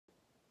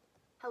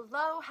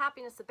Hello,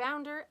 Happiness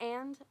Abounder,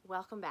 and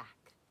welcome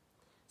back.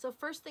 So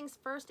first things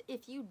first,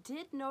 if you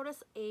did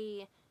notice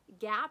a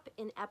gap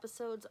in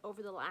episodes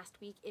over the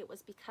last week, it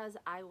was because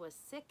I was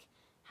sick,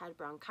 had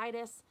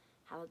bronchitis,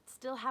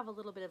 still have a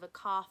little bit of a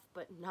cough,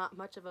 but not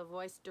much of a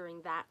voice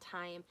during that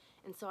time,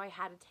 and so I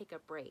had to take a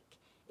break.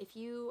 If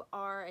you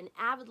are an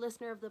avid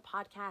listener of the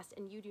podcast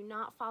and you do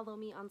not follow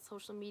me on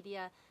social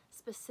media,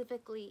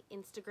 specifically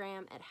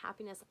Instagram at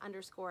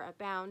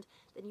happiness_abound,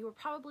 then you were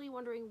probably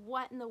wondering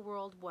what in the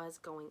world was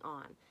going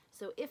on.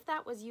 So if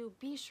that was you,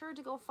 be sure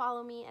to go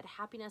follow me at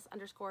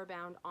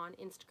happiness_abound on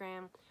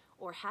Instagram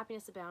or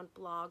Happiness Abound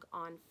blog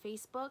on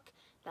Facebook.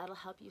 That'll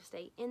help you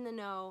stay in the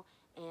know,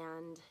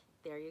 and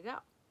there you go.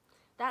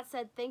 That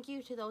said, thank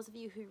you to those of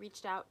you who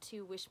reached out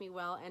to wish me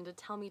well and to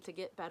tell me to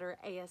get better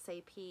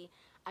ASAP.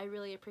 I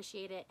really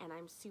appreciate it, and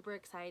I'm super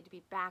excited to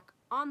be back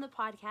on the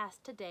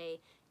podcast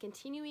today,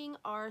 continuing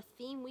our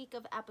theme week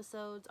of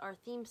episodes, our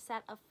theme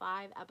set of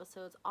 5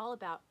 episodes, all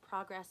about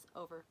progress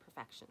over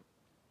perfection.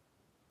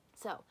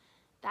 So,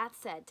 that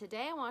said,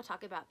 today I want to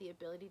talk about the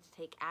ability to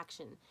take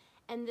action,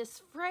 and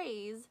this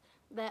phrase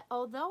that,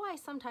 although I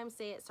sometimes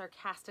say it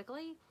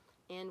sarcastically,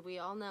 and we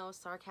all know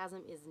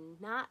sarcasm is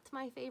not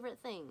my favorite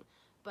thing,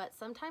 but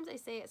sometimes I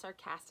say it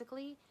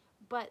sarcastically,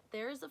 but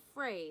there's a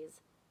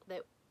phrase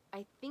that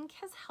I think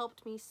has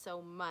helped me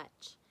so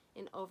much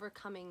in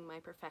overcoming my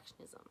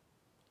perfectionism.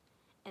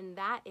 And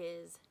that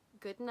is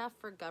good enough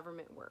for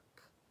government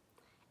work.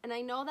 And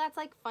I know that's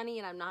like funny,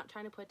 and I'm not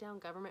trying to put down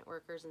government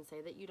workers and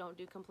say that you don't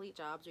do complete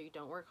jobs or you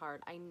don't work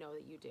hard. I know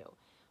that you do.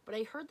 But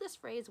I heard this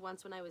phrase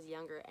once when I was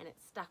younger, and it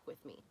stuck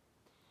with me.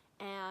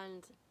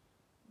 And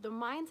the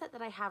mindset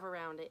that I have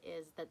around it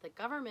is that the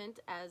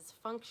government, as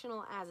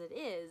functional as it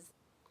is,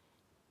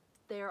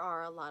 there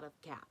are a lot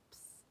of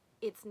gaps.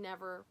 It's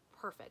never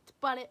perfect,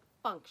 but it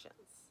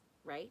functions,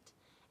 right?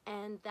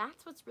 And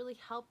that's what's really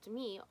helped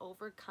me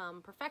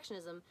overcome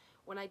perfectionism.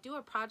 When I do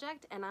a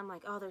project and I'm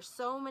like, oh, there's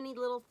so many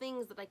little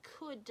things that I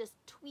could just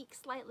tweak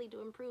slightly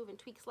to improve and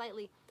tweak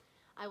slightly,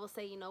 I will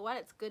say, you know what,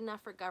 it's good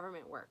enough for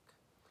government work.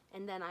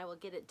 And then I will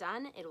get it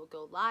done, it will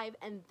go live,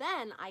 and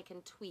then I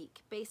can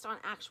tweak based on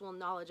actual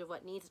knowledge of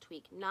what needs to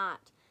tweak,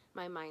 not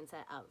my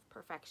mindset of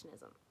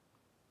perfectionism.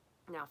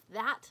 Now, if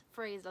that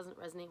phrase doesn't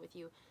resonate with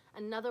you,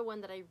 another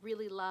one that I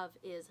really love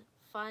is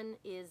fun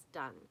is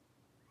done.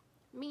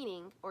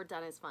 Meaning, or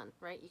done is fun,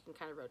 right? You can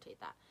kind of rotate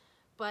that.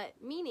 But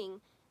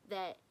meaning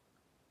that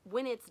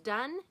when it's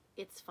done,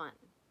 it's fun.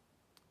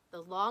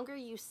 The longer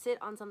you sit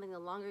on something, the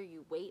longer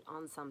you wait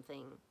on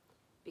something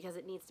because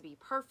it needs to be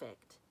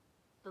perfect,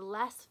 the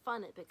less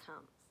fun it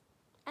becomes.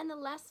 And the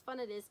less fun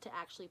it is to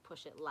actually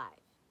push it live.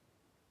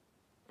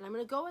 And I'm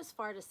going to go as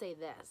far to say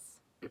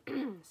this.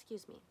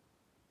 Excuse me.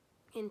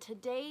 In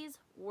today's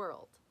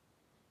world,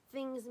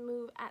 things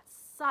move at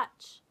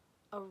such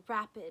a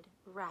rapid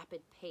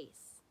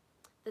pace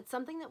that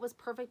something that was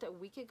perfect a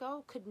week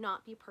ago could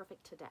not be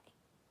perfect today.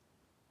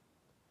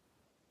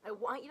 I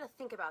want you to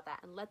think about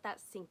that and let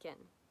that sink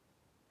in.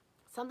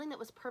 Something that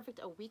was perfect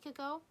a week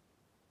ago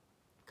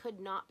could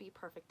not be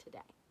perfect today.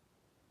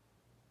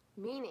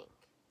 Meaning,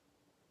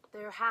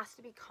 there has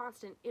to be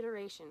constant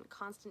iteration,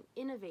 constant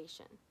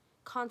innovation,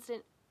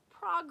 constant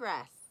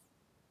progress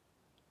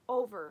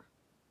over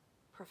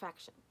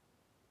perfection.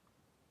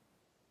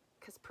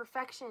 Because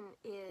perfection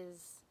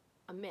is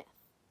a myth.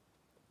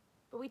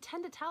 But we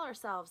tend to tell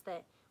ourselves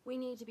that we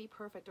need to be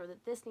perfect or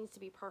that this needs to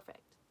be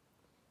perfect.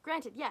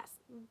 Granted, yes,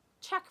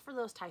 check for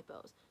those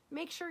typos.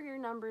 Make sure your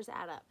numbers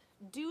add up.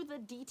 Do the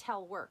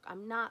detail work.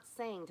 I'm not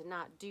saying to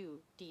not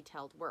do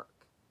detailed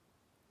work.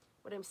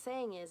 What I'm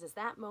saying is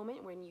that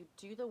moment when you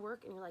do the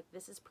work and you're like,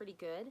 this is pretty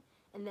good,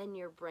 and then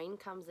your brain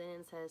comes in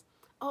and says,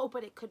 oh,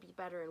 but it could be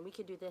better, and we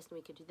could do this, and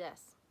we could do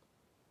this.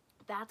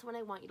 That's when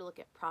I want you to look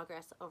at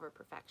progress over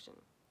perfection.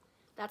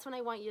 That's when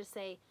I want you to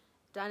say,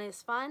 done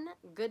is fun,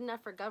 good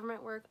enough for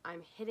government work,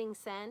 I'm hitting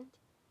send,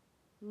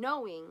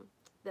 knowing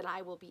that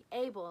I will be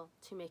able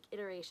to make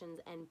iterations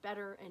and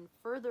better and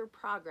further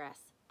progress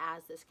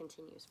as this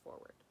continues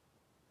forward.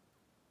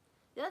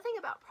 The other thing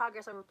about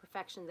progress over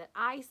perfection that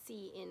I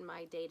see in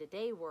my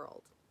day-to-day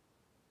world,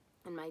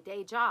 in my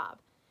day job,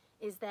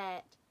 is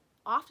that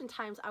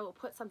oftentimes I will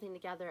put something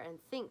together and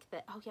think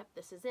that, oh, yep,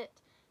 this is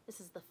it. This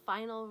is the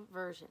final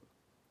version.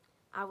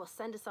 I will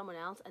send to someone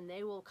else and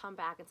they will come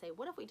back and say,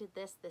 what if we did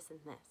this, this, and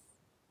this?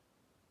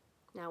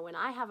 Now, when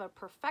I have a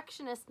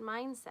perfectionist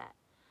mindset,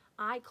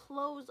 I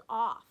close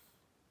off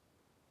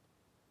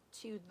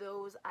to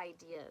those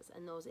ideas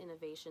and those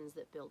innovations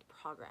that build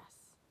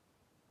progress.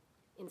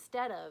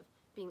 Instead of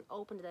being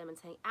open to them and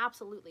saying,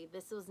 absolutely,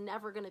 this is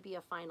never going to be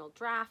a final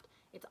draft.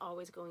 It's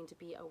always going to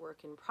be a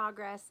work in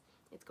progress.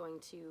 It's going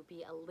to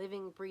be a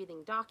living,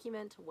 breathing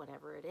document,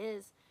 whatever it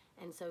is.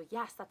 And so,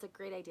 yes, that's a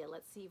great idea.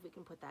 Let's see if we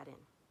can put that in.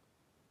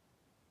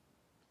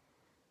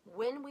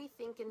 When we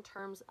think in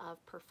terms of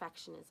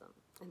perfectionism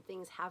and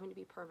things having to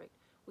be perfect,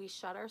 we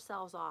shut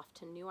ourselves off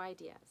to new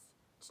ideas,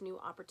 to new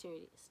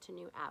opportunities, to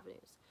new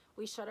avenues.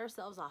 We shut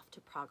ourselves off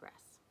to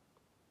progress.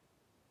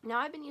 Now,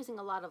 I've been using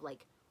a lot of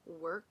like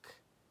work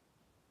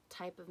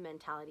type of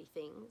mentality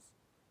things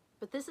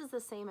But this is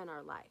the same in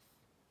our life.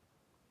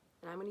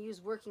 And I'm going to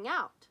use working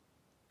out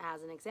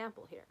as an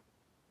example here.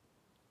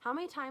 How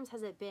many times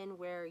has it been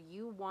where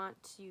you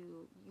want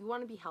to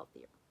be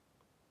healthier?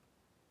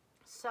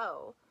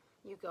 So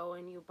you go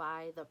and you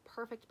buy the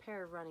perfect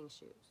pair of running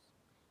shoes,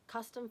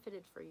 custom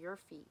fitted for your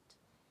feet,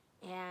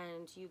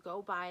 and you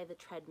go buy the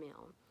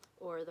treadmill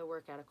or the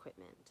workout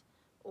equipment,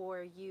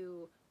 or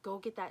you go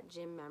get that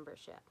gym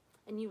membership,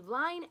 and you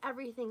line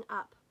everything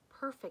up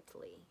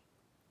perfectly,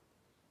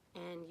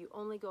 and you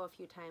only go a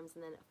few times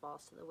and then it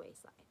falls to the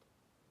wayside.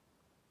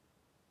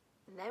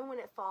 And then when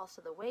it falls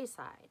to the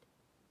wayside,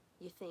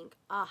 you think,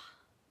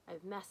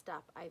 I've messed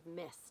up, I've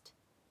missed.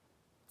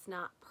 It's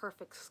not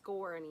perfect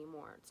score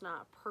anymore. It's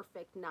not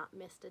perfect, not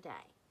missed a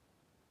day.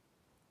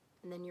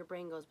 And then your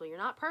brain goes, well, you're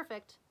not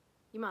perfect.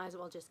 You might as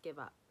well just give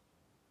up.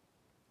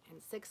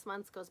 And 6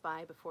 months goes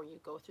by before you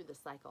go through the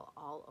cycle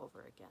all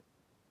over again.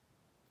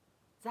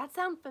 Does that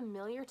sound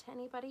familiar to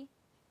anybody?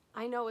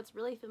 I know it's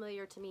really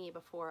familiar to me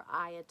before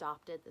I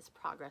adopted this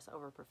progress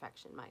over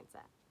perfection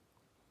mindset.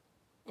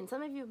 And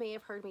some of you may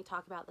have heard me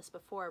talk about this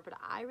before, but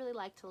I really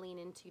like to lean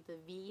into the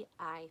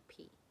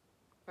VIP.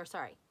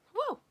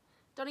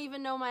 Don't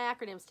even know my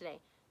acronyms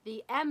today.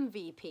 The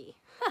MVP,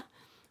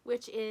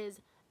 which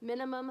is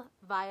minimum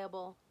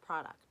viable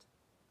product.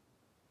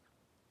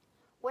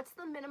 What's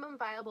the minimum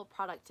viable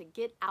product to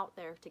get out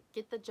there, to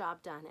get the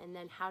job done, and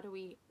then how do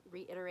we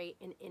reiterate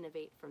and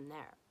innovate from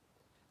there?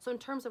 So in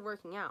terms of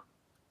working out,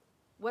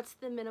 what's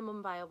the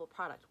minimum viable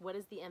product? What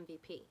is the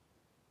MVP?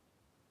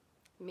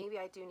 Maybe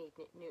I do need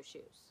new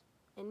shoes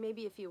and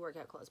maybe a few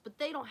workout clothes, but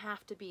they don't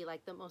have to be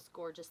like the most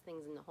gorgeous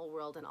things in the whole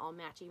world and all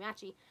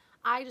matchy-matchy.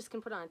 I just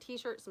can put on a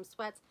t-shirt, some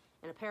sweats,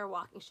 and a pair of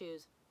walking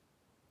shoes.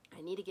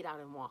 I need to get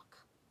out and walk.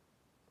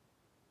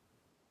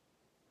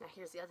 Now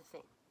here's the other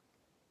thing.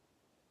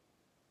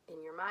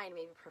 In your mind,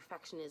 maybe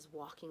perfection is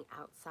walking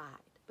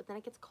outside, but then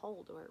it gets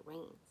cold or it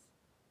rains.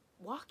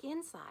 Walk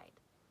inside.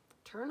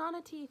 Turn on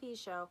a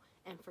TV show,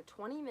 and for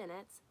 20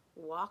 minutes,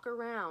 walk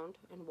around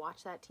and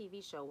watch that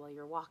TV show while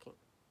you're walking.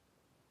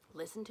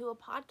 Listen to a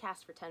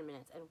podcast for 10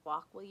 minutes and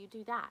walk while you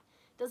do that.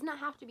 It does not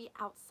have to be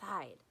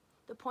outside.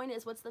 The point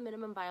is, what's the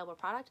minimum viable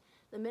product?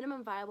 The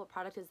minimum viable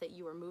product is that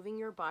you are moving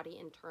your body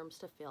in terms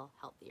to feel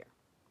healthier.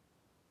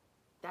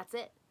 That's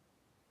it.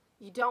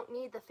 You don't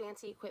need the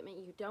fancy equipment.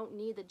 You don't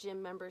need the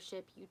gym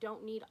membership. You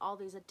don't need all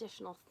these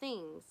additional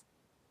things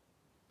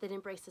that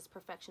embrace this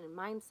perfection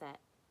mindset.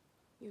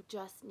 You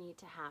just need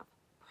to have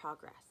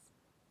progress.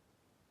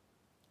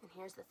 And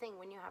here's the thing,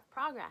 when you have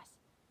progress,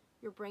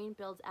 your brain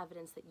builds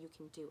evidence that you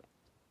can do it.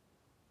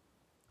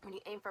 When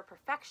you aim for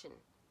perfection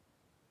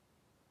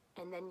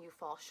and then you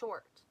fall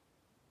short,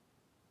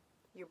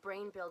 your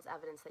brain builds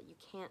evidence that you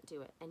can't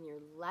do it, and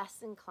you're less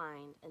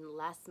inclined and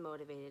less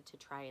motivated to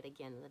try it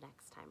again the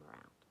next time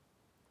around.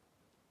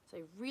 So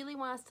I really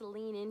want us to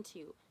lean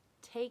into,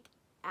 take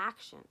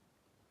action.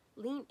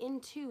 Lean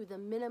into the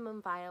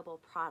minimum viable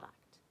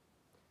product.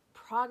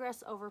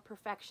 Progress over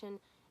perfection.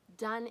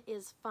 Done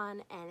is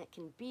fun, and it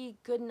can be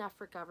good enough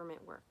for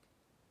government work.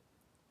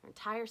 Our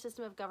entire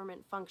system of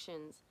government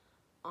functions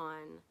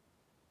on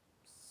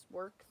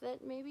work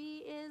that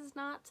maybe is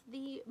not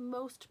the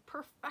most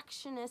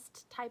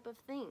perfectionist type of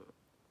thing,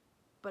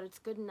 but it's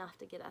good enough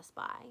to get us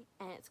by,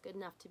 and it's good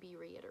enough to be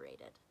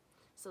reiterated.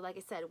 So like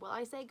I said, while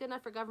I say good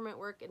enough for government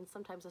work in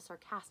sometimes a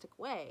sarcastic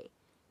way,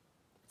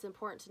 it's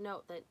important to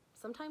note that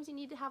sometimes you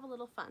need to have a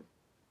little fun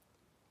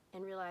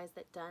and realize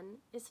that done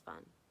is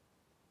fun,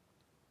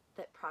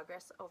 that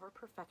progress over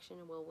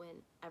perfection will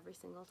win every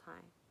single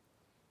time.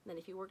 And then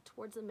if you work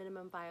towards a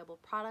minimum viable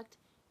product,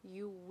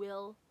 you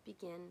will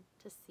begin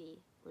to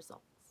see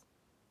results.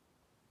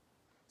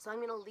 So I'm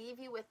going to leave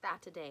you with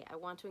that today. I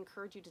want to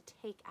encourage you to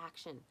take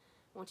action.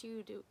 I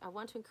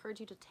want to encourage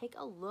you to take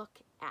a look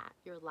at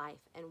your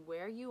life and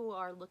where you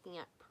are looking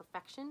at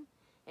perfection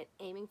and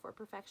aiming for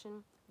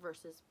perfection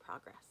versus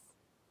progress.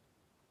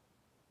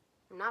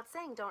 I'm not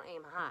saying don't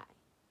aim high,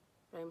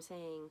 but I'm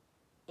saying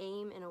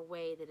aim in a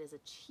way that is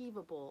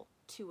achievable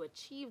to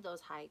achieve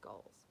those high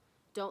goals.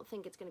 Don't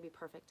think it's going to be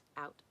perfect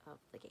out of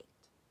the gate,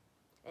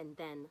 and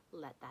then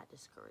let that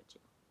discourage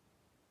you.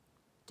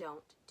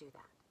 Don't do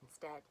that.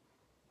 Instead,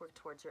 work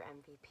towards your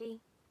MVP.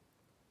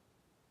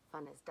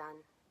 Fun is done.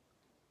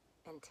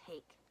 And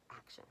take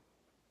action.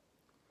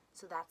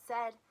 So that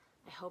said,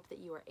 I hope that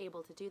you are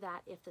able to do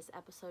that. If this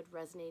episode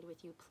resonated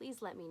with you,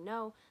 please let me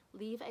know.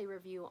 Leave a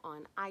review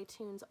on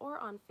iTunes or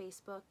on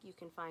Facebook. You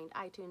can find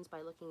iTunes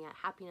by looking at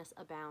Happiness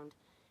Abound,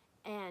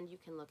 and you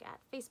can look at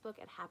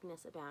Facebook at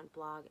Happiness Abound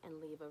blog and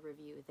leave a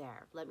review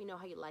there. Let me know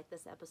how you like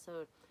this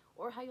episode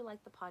or how you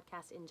like the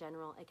podcast in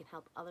general. It can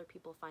help other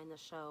people find the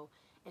show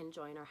and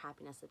join our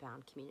Happiness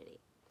Abound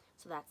community.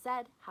 So that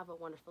said, have a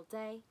wonderful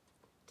day,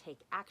 take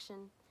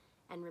action,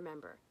 and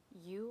remember,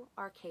 you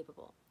are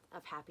capable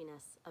of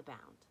happiness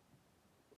abound.